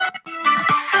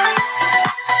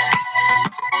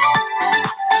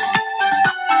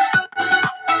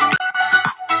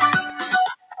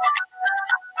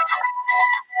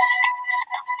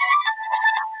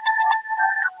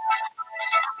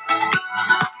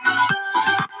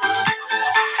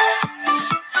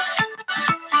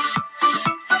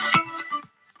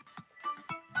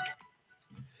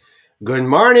Good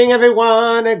morning,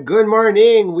 everyone. Good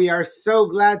morning. We are so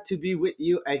glad to be with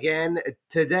you again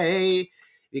today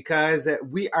because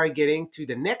we are getting to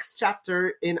the next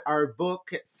chapter in our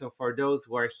book. So, for those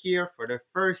who are here for the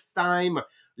first time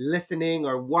listening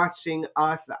or watching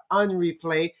us on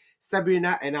replay,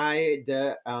 Sabrina and I,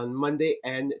 on Monday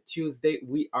and Tuesday,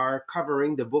 we are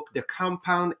covering the book, The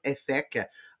Compound Effect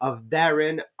of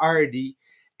Darren Hardy.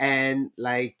 And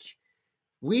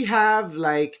we have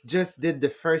just did the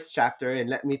first chapter, and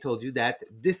let me told you that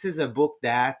this is a book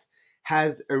that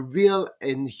has a real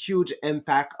and huge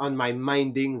impact on my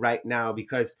minding right now,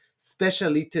 because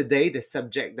especially today, the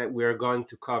subject that we're going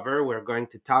to cover, we're going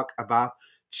to talk about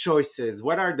choices.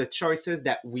 What are the choices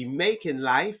that we make in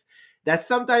life that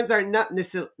sometimes are not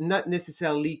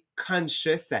necessarily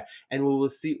conscious, and we will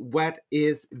see what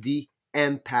is the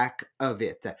impact of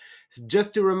it.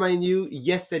 Just to remind you,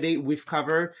 yesterday we've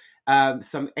covered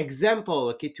some example,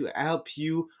 okay, to help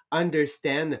you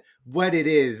understand what it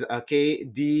is, okay,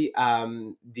 the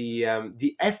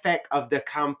effect of the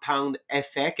compound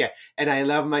effect. And I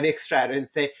love my next strat and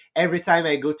say every time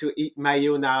I go to eat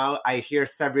mayo now, I hear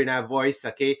Sabrina voice,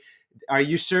 okay, are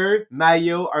you sure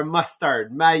mayo or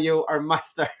mustard, mayo or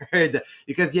mustard?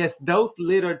 Because yes, those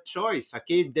little choice,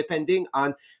 okay, depending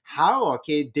on how,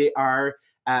 okay, they are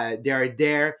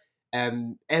there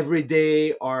every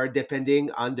day, or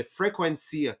depending on the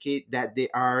frequency, okay, that they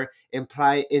are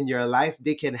implied in your life,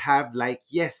 they can have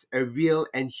yes, a real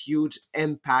and huge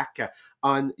impact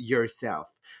on yourself.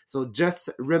 So just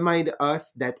remind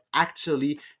us that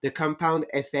actually the compound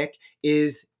effect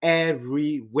is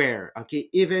everywhere, okay,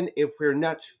 even if we're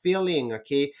not feeling,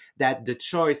 okay, that the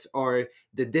choice or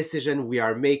the decision we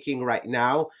are making right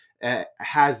now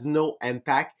has no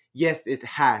impact. Yes, it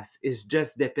has. It's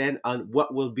just depend on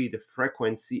what will be the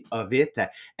frequency of it,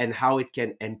 and how it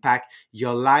can impact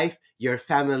your life, your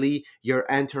family, your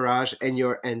entourage, and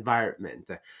your environment.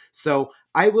 So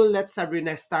I will let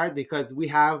Sabrina start, because we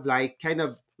have kind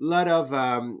of lot of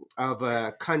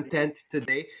content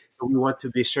today. So we want to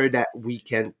be sure that we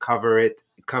can cover it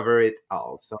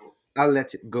all. So I'll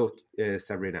let it go,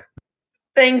 Sabrina.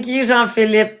 Thank you,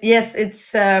 Jean-Philippe. Yes,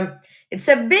 it's a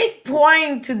big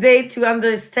point today to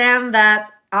understand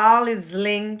that all is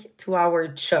linked to our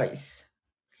choice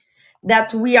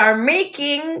that we are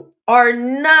making or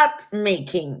not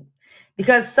making.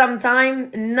 Because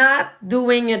sometimes not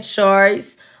doing a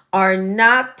choice or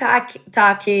not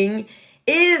talking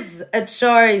is a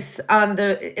choice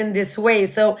in this way.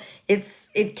 So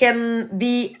it can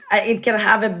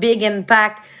have a big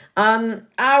impact on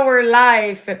our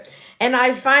life. And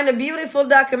I find a beautiful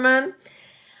document.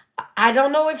 I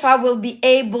don't know if I will be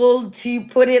able to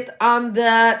put it on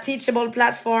the Teachable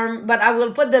platform, but I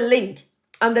will put the link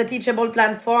on the Teachable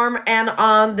platform and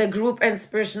on the group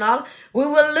Inspirational. We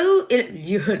will lose.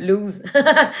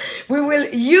 We will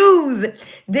use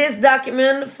this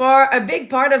document for a big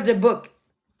part of the book,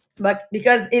 but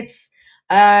because it's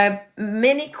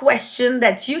many questions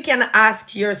that you can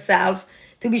ask yourself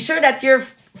to be sure that you're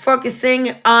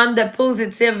focusing on the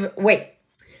positive way.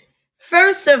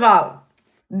 First of all,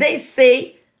 they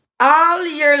say all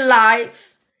your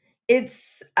life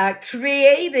it's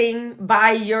creating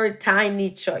by your tiny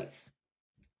choice.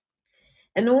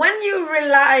 And when you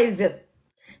realize it,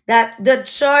 that the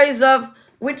choice of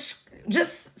which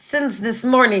just since this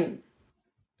morning,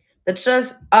 the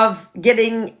choice of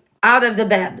getting out of the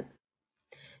bed,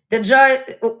 the joy,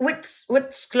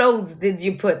 which clothes did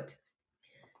you put?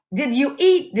 Did you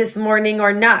eat this morning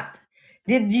or not?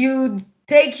 Did you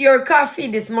take your coffee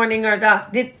this morning or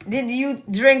not? Did you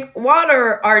drink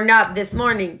water or not this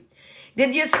morning?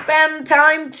 Did you spend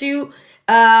time to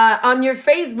on your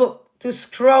Facebook to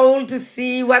scroll to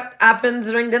see what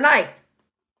happens during the night?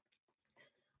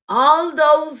 All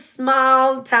those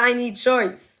small tiny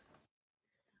choices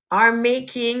are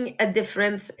making a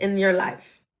difference in your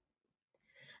life.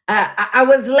 I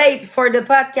was late for the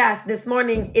podcast this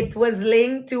morning. It was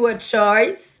linked to a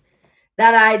choice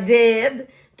that I did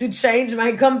to change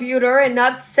my computer and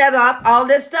not set up all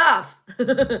the stuff.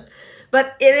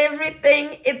 But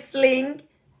everything it's linked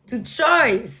to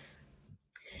choice.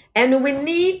 And we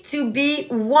need to be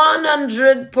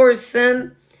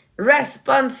 100%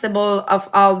 responsible of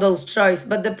all those choices.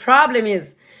 But the problem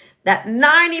is that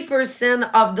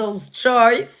 90% of those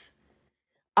choices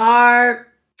are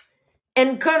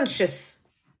unconscious.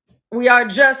 We are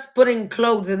just putting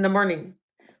clothes in the morning.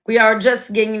 We are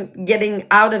just getting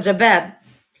out of the bed.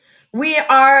 We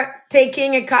are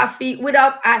taking a coffee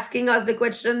without asking us the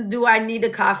question, do I need a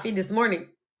coffee this morning?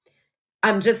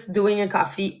 I'm just doing a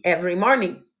coffee every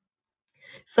morning.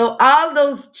 So all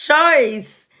those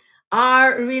choices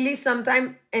are really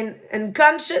sometimes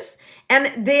unconscious,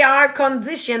 and they are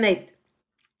conditioned.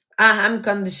 I'm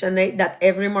conditioned that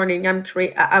every morning I'm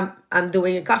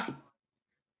doing a coffee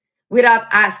without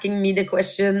asking me the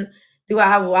question, do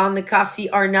I want a coffee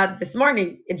or not this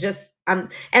morning? It just and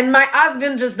my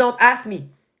husband just don't ask me.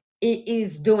 He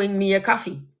is doing me a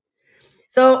coffee.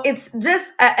 So it's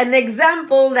just an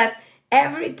example that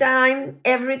every time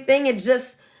everything is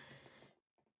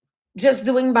just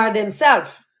doing by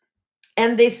themselves.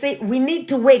 And they say we need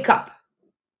to wake up.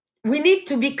 We need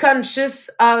to be conscious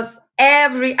of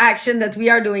every action that we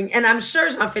are doing. And I'm sure,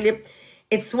 Jean-Philippe,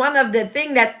 it's one of the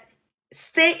things that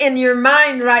stay in your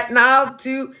mind right now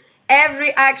to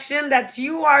every action that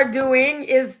you are doing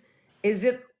is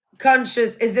it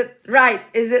conscious? Is it right?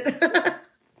 Is it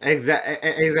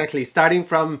Exactly. Starting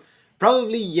from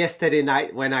probably yesterday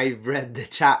night when I read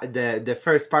the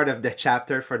first part of the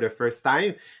chapter for the first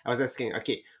time, I was asking,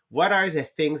 okay, what are the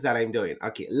things that I'm doing?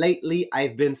 Okay, lately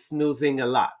I've been snoozing a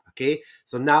lot. Okay,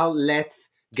 so now let's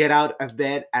get out of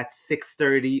bed at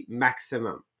 6:30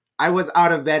 maximum. I was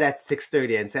out of bed at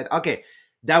 6:30 and said, okay,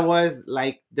 that was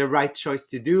like the right choice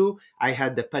to do. I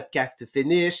had the podcast to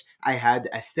finish. I had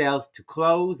a sales to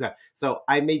close. So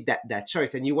I made that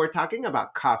choice. And you were talking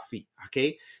about coffee,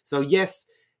 okay? So yes,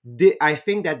 I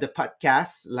think that the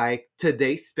podcast, like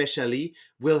today especially,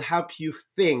 will help you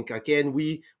think, okay? And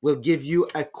we will give you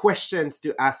a questions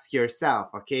to ask yourself,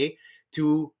 okay,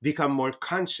 to become more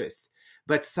conscious.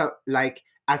 But so, like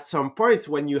at some points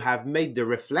when you have made the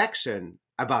reflection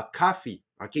about coffee,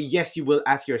 okay, yes, you will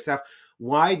ask yourself,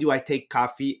 why do I take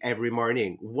coffee every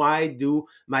morning? Why do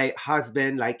my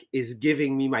husband like is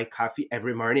giving me my coffee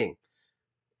every morning?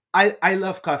 I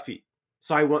love coffee,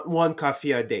 so I want one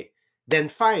coffee a day. Then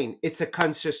fine, it's a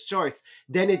conscious choice.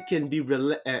 Then it can be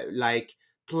like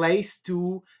placed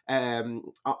to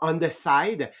on the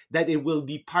side that it will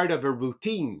be part of a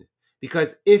routine.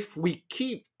 Because if we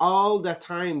keep all the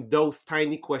time those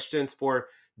tiny questions for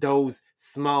those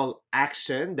small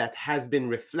action that has been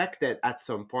reflected at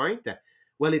some point,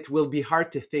 well, it will be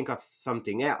hard to think of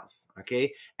something else,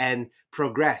 okay, and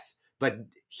progress. But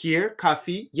here,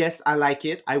 coffee, yes, I like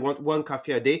it. I want one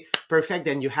coffee a day. Perfect,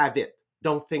 then you have it.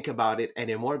 Don't think about it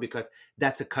anymore because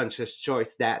that's a conscious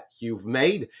choice that you've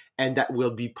made and that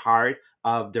will be part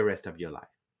of the rest of your life.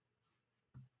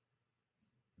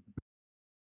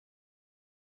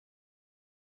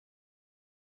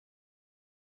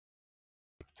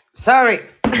 Sorry.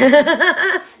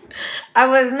 I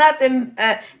was not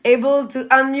able to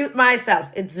unmute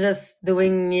myself. It's just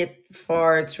doing it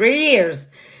for 3 years.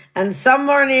 And some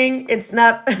morning it's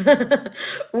not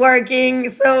working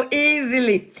so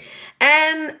easily.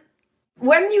 And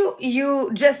when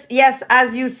you just, yes,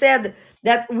 as you said,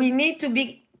 that we need to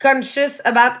be conscious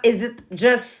about, is it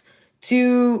just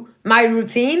to my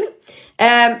routine?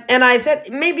 And I said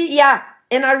maybe, yeah.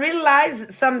 And I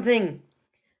realized something.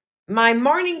 My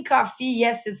morning coffee,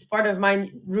 yes, it's part of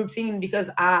my routine because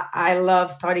I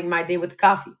love starting my day with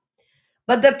coffee.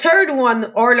 But the third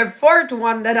one or the fourth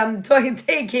one that I'm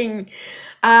taking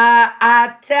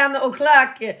at 10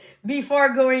 o'clock before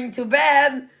going to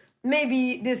bed,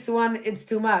 maybe this one it's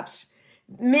too much.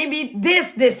 Maybe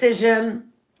this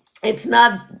decision it's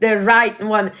not the right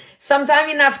one. Sometime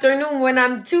in afternoon when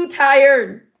I'm too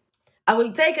tired, I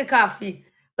will take a coffee.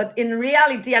 But in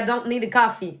reality, I don't need a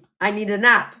coffee. I need a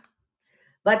nap.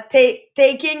 But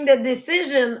taking the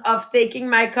decision of taking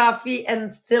my coffee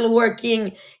and still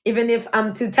working, even if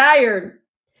I'm too tired,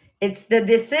 it's the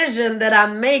decision that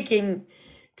I'm making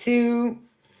to,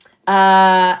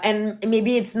 and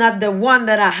maybe it's not the one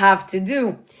that I have to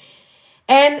do.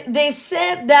 And they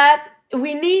said that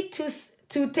we need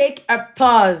to take a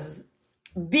pause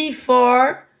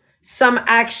before some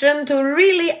action to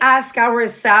really ask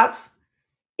ourselves,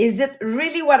 is it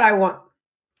really what I want?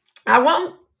 I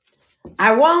want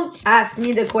I won't ask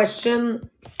me the question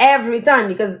every time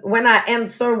because when I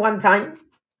answer one time,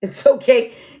 it's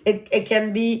okay. It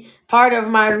can be part of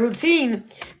my routine,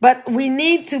 but we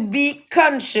need to be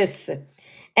conscious.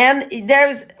 And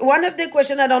there's one of the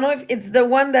question, I don't know if it's the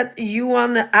one that you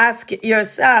want to ask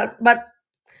yourself, but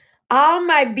all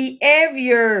my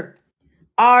behavior,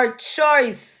 our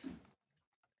choice,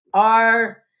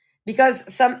 are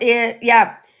because some,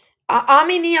 yeah, how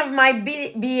many of my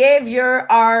behavior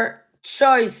are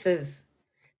choices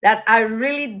that I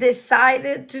really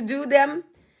decided to do them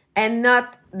and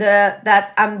not the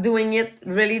that I'm doing it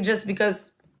really just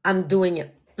because I'm doing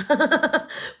it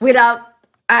without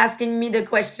asking me the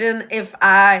question if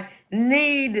I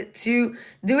need to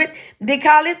do it. They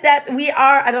call it that we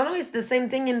are, I don't know, it's the same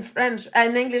thing in French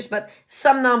and English, but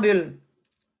somnambule.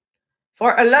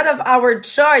 For a lot of our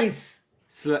choice,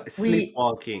 We,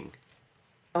 Sleepwalking.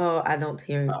 oh, I don't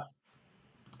hear you. Uh,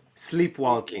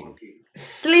 Sleepwalking.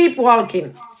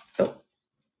 Sleepwalking. Oh,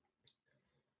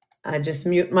 I just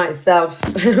mute myself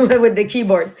with the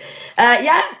keyboard.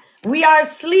 Yeah, we are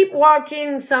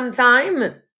sleepwalking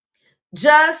sometime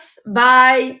just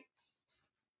by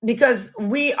because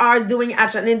we are doing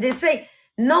action. And they say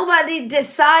nobody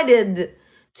decided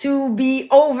to be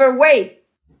overweight.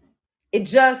 It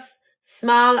just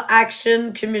small action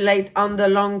accumulate on the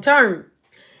long term.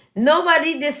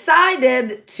 Nobody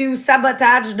decided to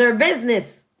sabotage their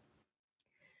business.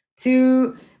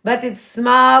 But it's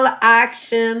small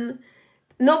action.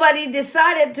 Nobody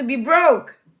decided to be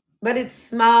broke, but it's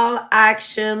small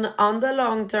action on the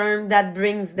long term that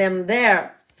brings them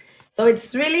there. So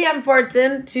it's really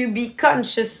important to be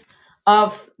conscious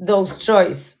of those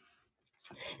choices.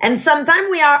 And sometimes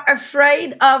we are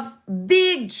afraid of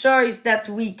big choice that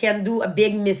we can do a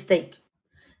big mistake.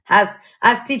 As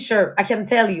teacher, I can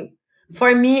tell you,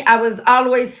 for me, I was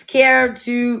always scared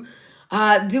to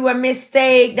do a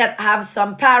mistake that have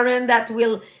some parent that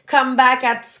will come back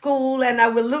at school and I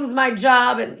will lose my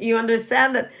job. And you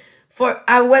understand that for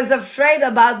I was afraid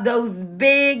about those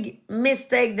big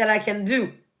mistake that I can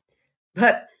do.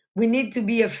 But we need to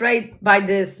be afraid by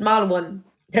the small one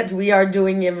that we are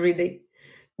doing every day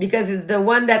because it's the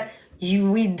one that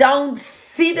we don't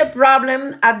see the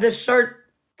problem at the short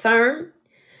term,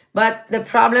 but the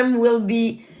problem will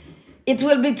be it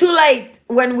will be too late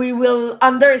when we will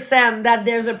understand that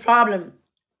there's a problem.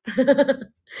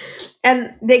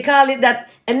 And they call it that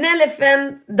an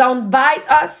elephant don't bite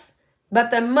us,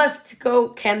 but a mosquito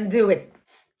can do it.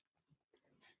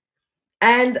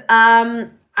 And I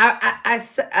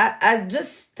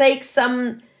just take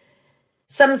some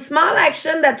small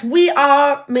action that we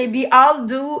are maybe all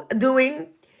doing,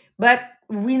 but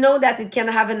we know that it can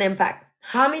have an impact.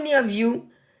 How many of you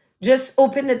just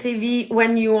open the TV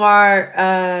when you are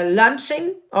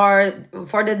lunching or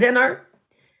for the dinner,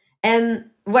 and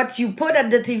what you put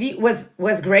at the TV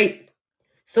was great,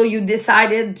 so you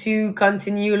decided to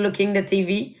continue looking the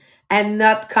TV and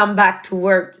not come back to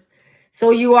work,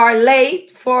 so you are late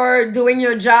for doing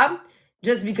your job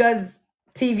just because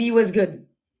TV was good.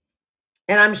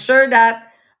 And I'm sure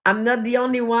that I'm not the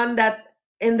only one that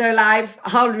in their life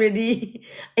already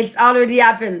it's already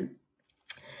happened.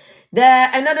 The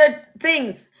another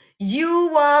things, you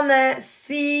wanna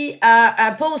see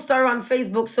a poster on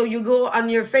Facebook, so you go on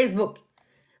your Facebook,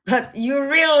 but you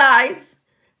realize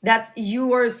that you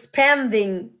were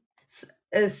spending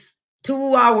is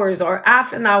 2 hours or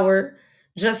half an hour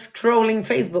just scrolling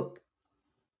Facebook.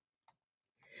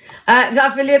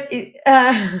 Jean-Philippe,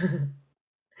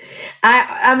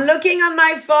 I'm looking on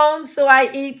my phone, so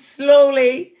I eat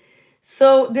slowly.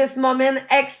 So this moment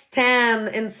extend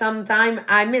in some time.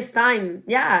 I miss time,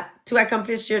 yeah, to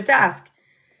accomplish your task.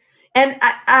 And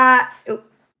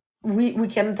we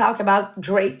can talk about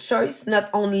great choice, not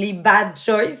only bad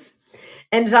choice.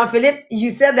 And Jean-Philippe,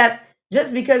 you said that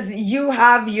just because you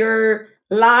have your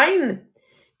line,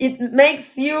 it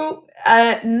makes you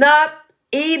not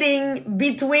eating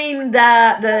between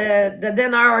the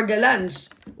dinner or the lunch.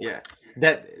 Yeah.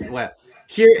 That, well,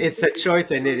 here it's a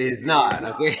choice and it is not,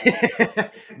 okay?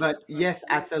 But yes,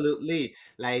 absolutely.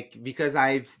 Like, because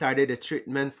I've started a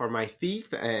treatment for my teeth,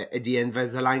 the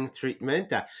Invisalign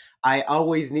treatment, I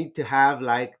always need to have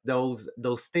like those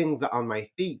things on my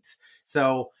feet.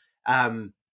 So,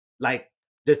 um, like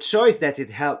the choice that it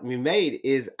helped me made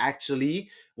is actually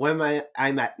when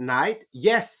I'm at night.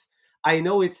 Yes, I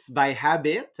know it's by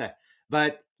habit,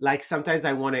 but like sometimes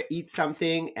I want to eat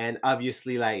something, and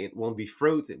obviously like it won't be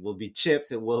fruits, it will be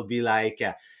chips, it will be like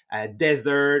a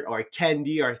dessert or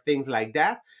candy or things like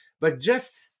that. But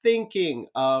just thinking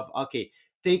of, okay,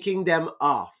 taking them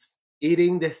off,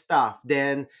 eating the stuff,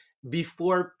 then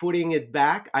before putting it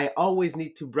back, I always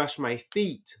need to brush my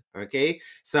feet. Okay,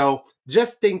 so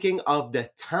just thinking of the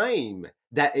time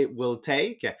that it will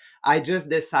take, I just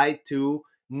decide to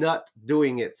not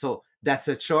doing it. So that's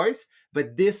a choice,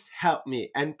 but this helped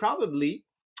me, and probably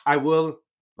I will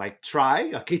like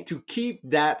try, okay, to keep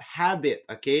that habit,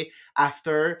 okay,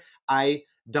 after I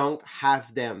don't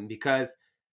have them, because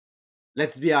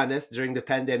let's be honest, during the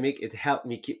pandemic it helped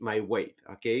me keep my weight,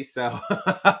 okay. So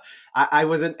I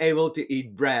wasn't able to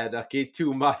eat bread, okay,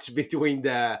 too much between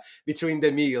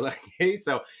the meal, okay.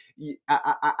 So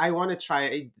I want to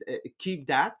try keep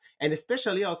that, and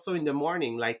especially also in the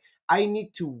morning. Like I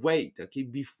need to wait, okay,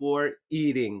 before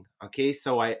eating. Okay,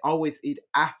 so I always eat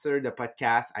after the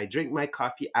podcast. I drink my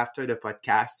coffee after the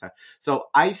podcast. So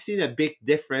I've seen a big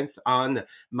difference on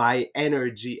my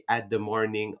energy at the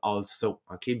morning also.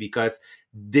 Okay, because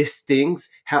these things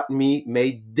help me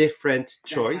make different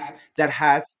choice that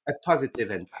has a positive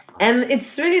impact. And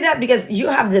it's really that because you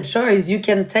have the choice. You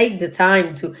can take the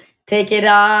time to take it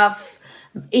off,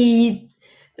 eat,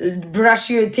 brush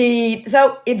your teeth.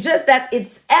 So it's just that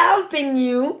it's helping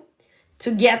you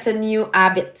to get a new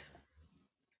habit.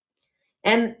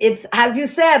 And it's, as you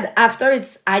said, after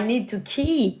it's, I need to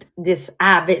keep this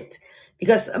habit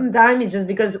because sometimes it's just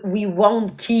because we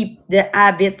won't keep the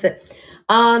habit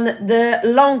on the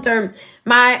long term.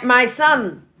 My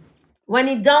son, when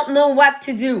he don't know what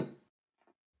to do,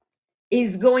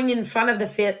 is going in front of the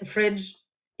fridge,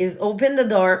 is open the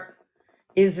door,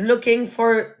 is looking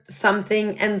for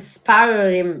something and spare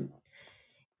him.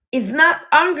 It's not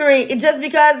hungry. It's just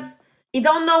because he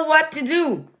don't know what to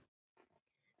do.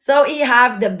 So he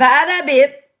have the bad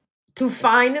habit to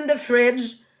find in the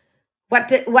fridge what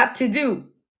to do.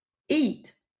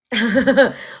 Eat.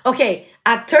 Okay,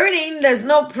 at 13, there's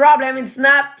no problem. It's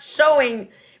not showing.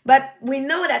 But we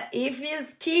know that if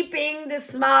he's keeping the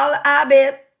small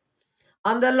habit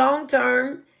on the long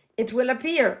term, it will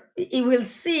appear. He will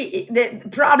see the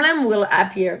problem will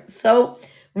appear. So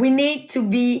we need to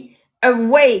be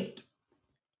awake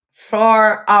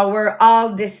for our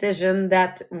all decision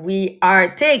that we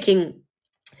are taking.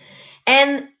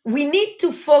 And we need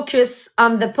to focus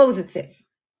on the positive.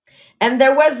 And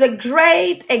there was a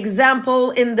great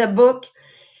example in the book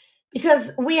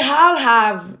because we all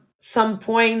have some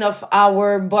point of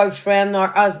our boyfriend or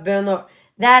husband or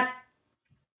that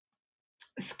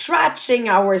scratching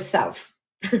ourselves.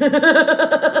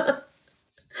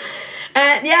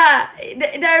 And yeah,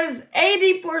 there's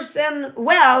 80%,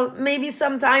 well, maybe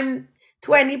sometime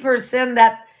 20%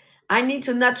 that I need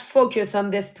to not focus on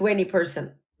this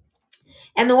 20%.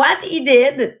 And what he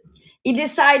did, he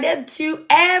decided to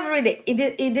every day,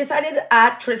 he decided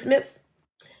at Christmas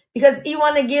because he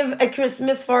want to give a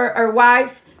Christmas for our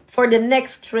wife for the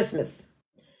next Christmas.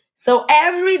 So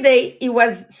every day he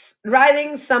was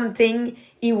writing something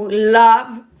he would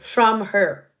love from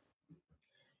her.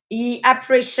 He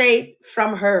appreciate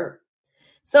from her.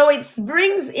 So it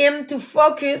brings him to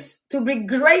focus to be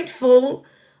grateful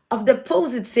of the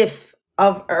positive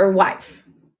of her wife.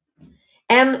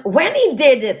 And when he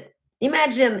did it,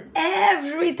 imagine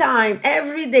every time,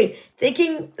 every day,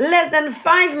 taking less than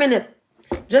 5 minutes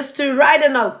just to write a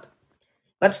note,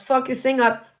 but focusing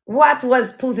on what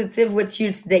was positive with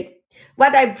you today,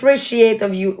 what I appreciate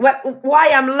of you, why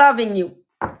I'm loving you.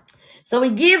 So we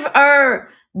give her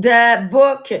the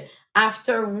book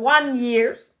after 1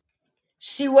 year.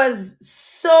 She was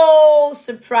so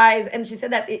surprised and she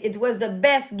said that it was the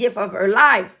best gift of her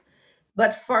life.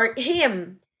 But for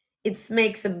him, it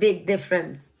makes a big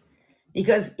difference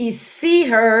because he see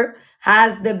her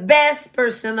as the best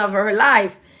person of her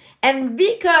life. And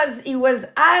because he was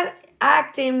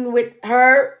acting with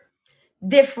her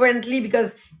differently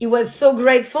because he was so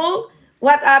grateful,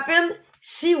 what happened?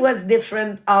 She was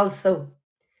different also.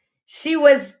 She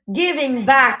was giving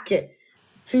back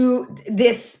to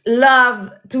this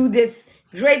love, to this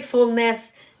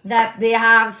gratefulness that they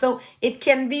have. So it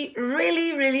can be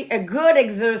really, really a good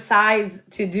exercise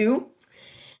to do.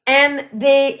 And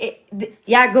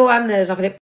yeah, go on,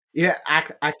 Jean-Philippe. Yeah,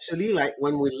 actually, like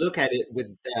when we look at it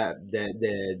with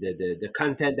the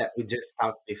content that we just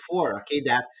talked before, okay,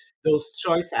 that those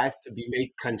choices has to be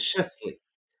made consciously.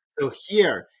 So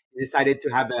here, he decided to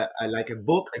have a like a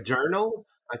book, a journal,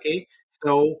 okay.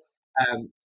 So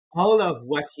um, all of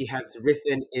what he has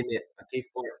written in it, okay,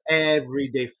 for every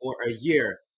day for a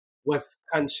year was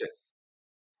conscious.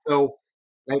 So,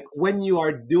 like when you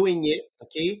are doing it,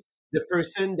 okay, the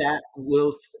person that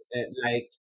will like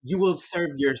you will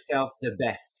serve yourself the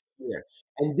best here,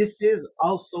 and this is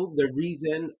also the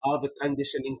reason of a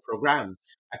conditioning program.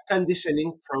 A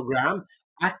conditioning program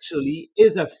actually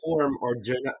is a form or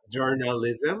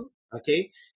journalism,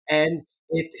 okay, and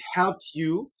it helps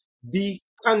you be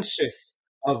conscious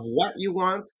of what you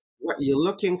want, what you're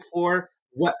looking for,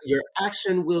 what your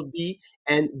action will be,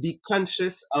 and be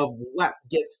conscious of what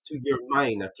gets to your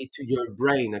mind, okay, to your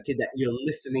brain, okay, that you're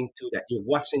listening to, that you're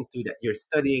watching to, that you're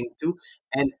studying to.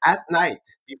 And at night,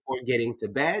 before getting to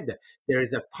bed, there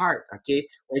is a part, okay,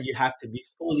 where you have to be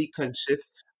fully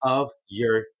conscious of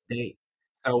your day.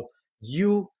 So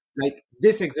you like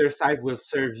this exercise will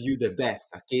serve you the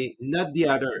best, okay, not the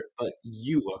other, but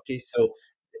you, okay. So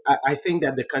I think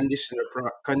that the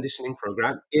conditioning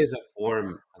program is a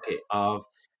form, okay, of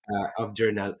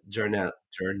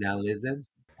journalism.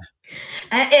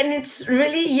 And it's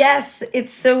really, yes,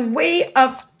 it's a way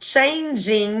of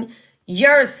changing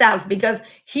yourself, because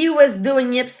he was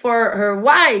doing it for her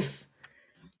wife,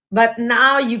 but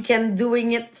now you can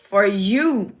doing it for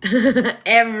you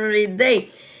every day.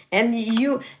 And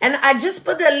I just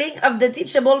put the link of the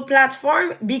Teachable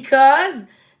platform, because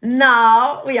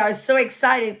now we are so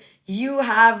excited. You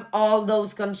have all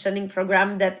those conditioning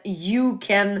program that you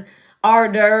can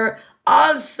order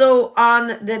also on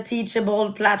the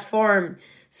Teachable platform,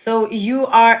 so you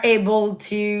are able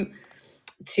to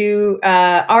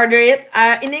order it.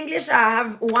 In English, I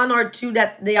have one or two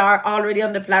that they are already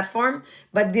on the platform,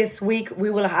 but this week we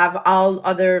will have all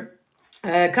other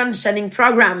conditioning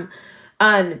program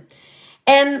on.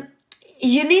 And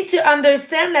you need to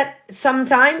understand that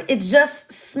sometimes it's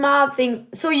just small things.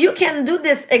 So you can do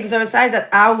this exercise that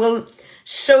I will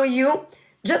show you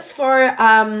just for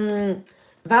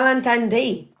Valentine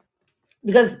Day,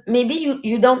 because maybe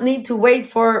you don't need to wait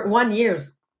for 1 year.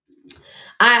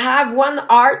 I have one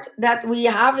art that we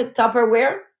have at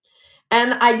Tupperware,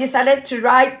 and I decided to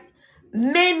write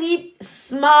many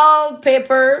small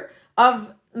paper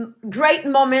of great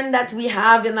moment that we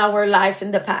have in our life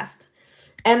in the past,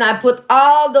 and I put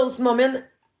all those moments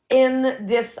in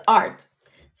this art.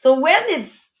 So when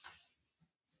it's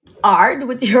hard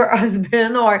with your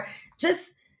husband, or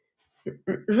just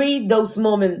read those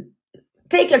moments,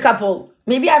 take a couple.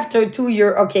 Maybe after 2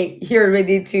 years, okay, you're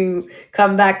ready to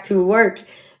come back to work.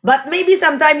 But maybe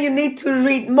sometime you need to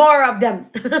read more of them.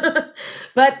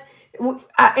 But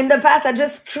in the past, I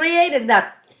just created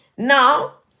that.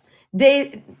 Now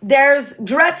there's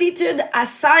gratitude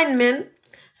assignment.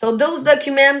 So those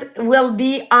documents will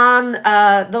be on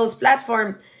those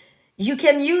platforms. You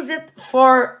can use it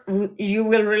for, you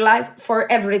will realize,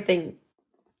 for everything.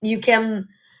 You can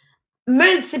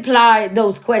multiply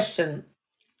those questions.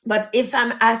 But if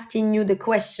I'm asking you the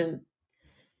question,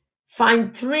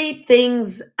 find three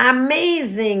things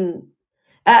amazing,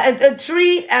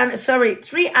 three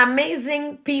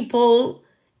amazing people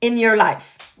in your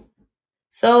life.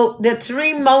 So the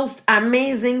three most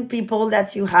amazing people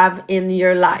that you have in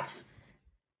your life.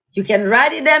 You can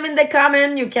write them in the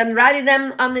comment, you can write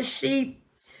them on the sheet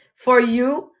for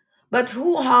you, but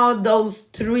who are those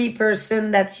three-person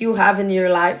that you have in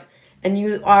your life and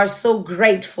you are so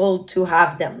grateful to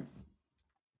have them?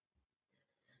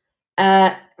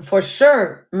 For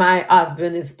sure, my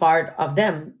husband is part of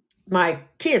them. My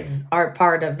kids are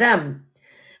part of them.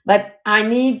 But I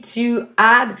need to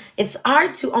add, it's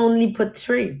hard to only put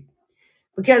three,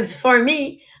 because for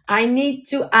me, I need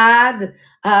to add,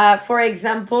 for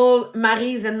example,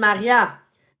 Mary's and Maria,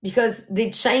 because they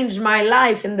changed my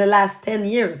life in the last 10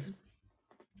 years.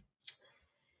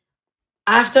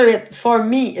 After it, for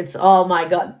me, it's, oh my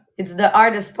God, it's the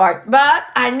hardest part, but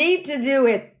I need to do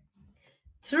it.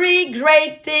 Three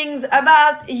great things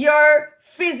about your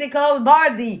physical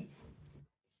body.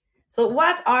 So,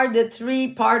 what are the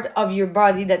three parts of your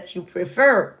body that you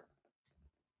prefer?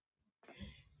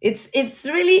 It's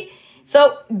really,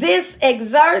 so this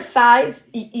exercise,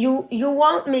 you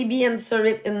won't maybe answer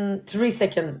it in 3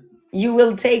 seconds. You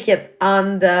will take it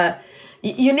on the.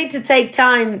 You need to take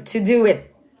time to do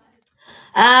it.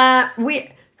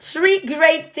 We three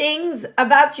great things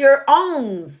about your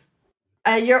homes,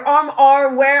 your home,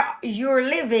 or where you're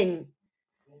living.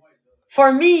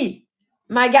 For me,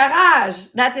 my garage,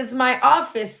 that is my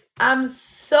office. I'm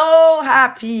so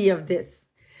happy of this.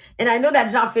 And I know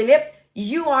that Jean-Philippe,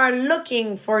 you are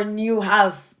looking for a new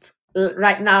house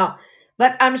right now.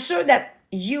 But I'm sure that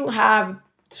you have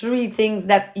three things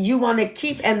that you want to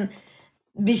keep, and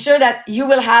be sure that you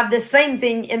will have the same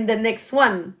thing in the next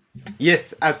one.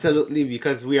 Yes, absolutely,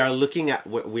 because we are looking at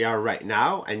what we are right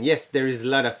now, and yes, there is a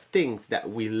lot of things that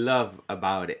we love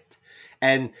about it.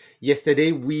 And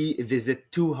yesterday we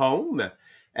visit two home,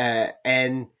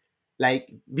 and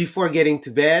like before getting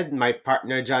to bed, my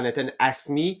partner Jonathan asked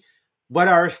me, "What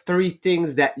are three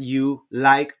things that you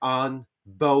like on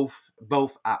both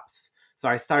house?" So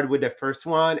I started with the first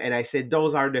one, and I said,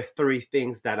 "Those are the three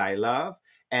things that I love."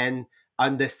 And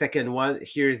on the second one,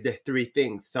 here's the three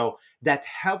things. So that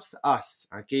helps us,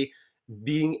 okay,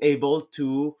 being able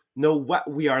to know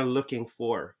what we are looking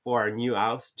for our new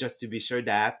house, just to be sure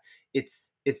that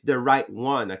it's the right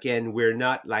one. Again, we're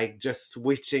not like just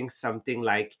switching something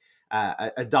like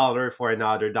a dollar for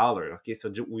another dollar. Okay,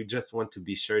 so we just want to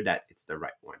be sure that it's the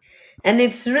right one. And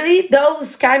it's really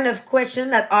those kind of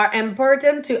questions that are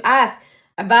important to ask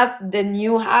about the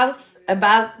new house,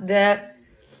 about the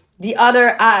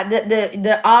other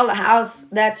the all house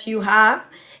that you have.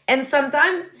 And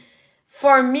sometimes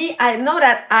for me, I know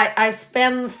that I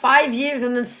spent 5 years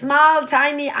in a small,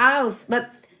 tiny house,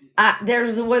 but there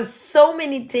was so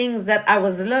many things that I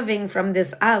was loving from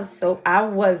this house. So I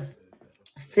was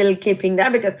still keeping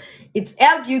that because it's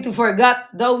helped you to forget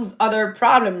those other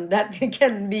problems that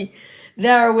can be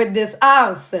there with this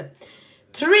house.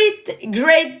 Three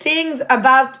great things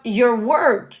about your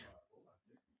work.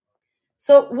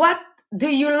 So what do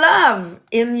you love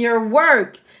in your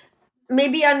work?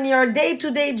 Maybe on your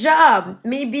day-to-day job,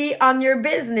 maybe on your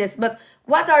business, but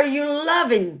what are you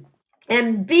loving?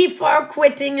 And before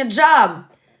quitting a job,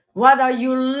 what are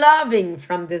you loving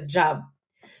from this job?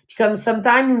 Because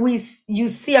sometimes you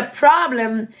see a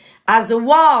problem as a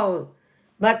wall,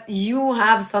 but you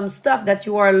have some stuff that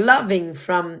you are loving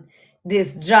from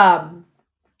this job.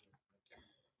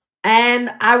 And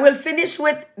I will finish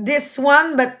with this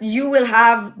one, but you will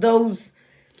have those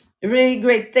really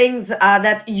great things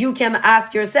that you can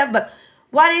ask yourself. But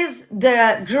what is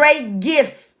the great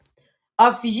gift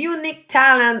of unique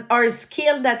talent or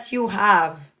skill that you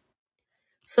have?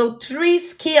 So, three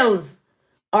skills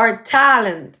or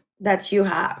talent that you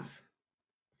have.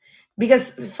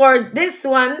 Because for this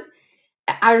one,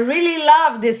 I really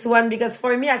love this one because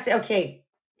for me, I say, okay,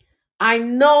 I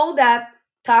know that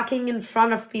talking in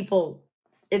front of people,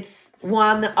 it's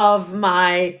one of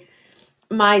my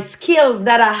skills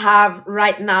that I have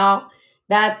right now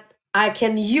that I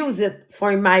can use it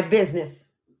for my business.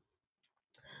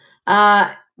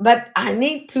 But I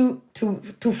need to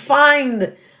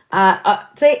find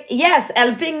say yes,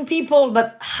 helping people,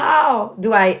 but how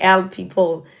do I help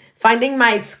people? Finding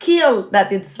my skill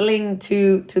that it's linked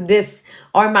to this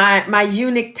or my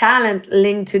unique talent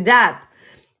linked to that.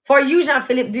 For you,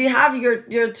 Jean-Philippe, do you have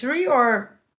your three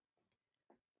or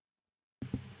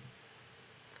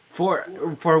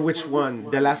For which one?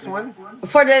 The last one?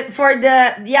 for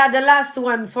the last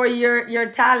one for your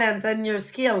talent and your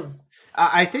skills?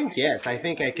 I think yes. I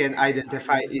think I can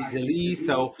identify easily.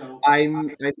 So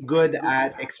I'm good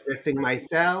at expressing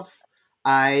myself.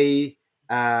 I'm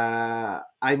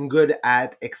good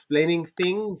at explaining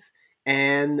things,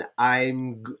 and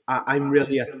I'm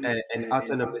really an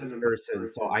autonomous person.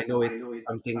 So I know it's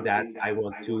something that I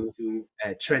want to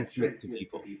transmit to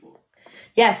people.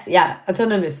 Yes, yeah,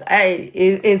 autonomous.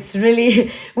 It's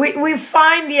really we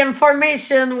find the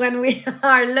information when we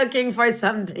are looking for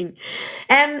something.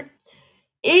 And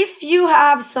if you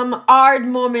have some hard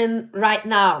moment right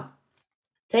now,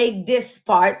 take this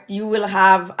part. You will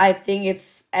have, I think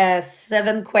it's a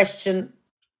 7 question.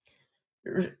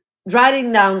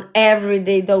 Writing down every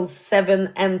day those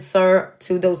 7 answer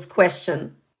to those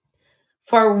questions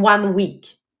for 1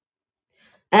 week.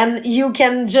 And you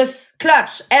can just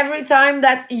clutch every time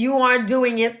that you are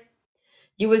doing it.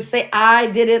 You will say, I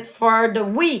did it for the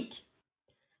week.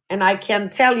 And I can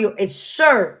tell you, it's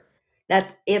sure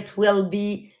that it will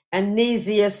be an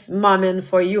easiest moment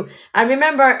for you. I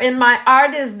remember in my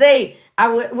hardest day,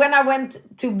 when I went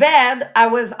to bed, I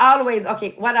was always,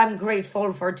 okay, what I'm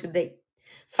grateful for today.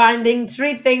 Finding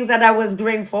 3 things that I was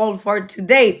grateful for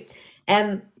today.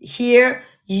 And here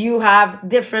you have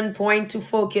different point to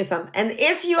focus on. And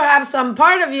if you have some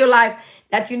part of your life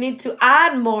that you need to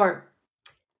add more,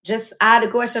 just add a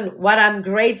question, what I'm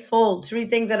grateful, 3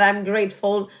 things that I'm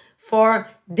grateful for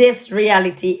this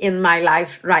reality in my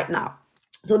life right now.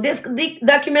 So this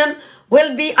document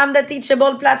will be on the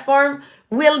Teachable platform,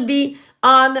 will be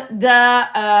on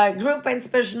the group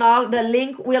inspirational. The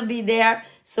link will be there,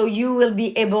 so you will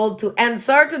be able to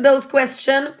answer to those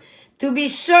questions to be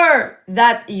sure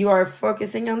that you are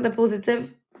focusing on the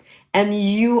positive and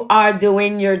you are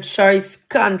doing your choice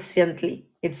consciently.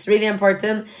 It's really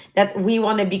important that we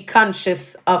want to be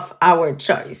conscious of our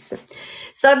choice.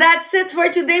 So that's it for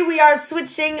today. We are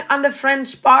switching on the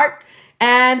French part,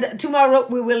 and tomorrow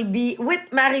we will be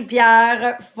with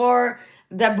Marie-Pierre for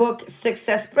the book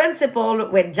Success Principle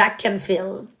with Jack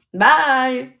Canfield.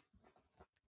 Bye.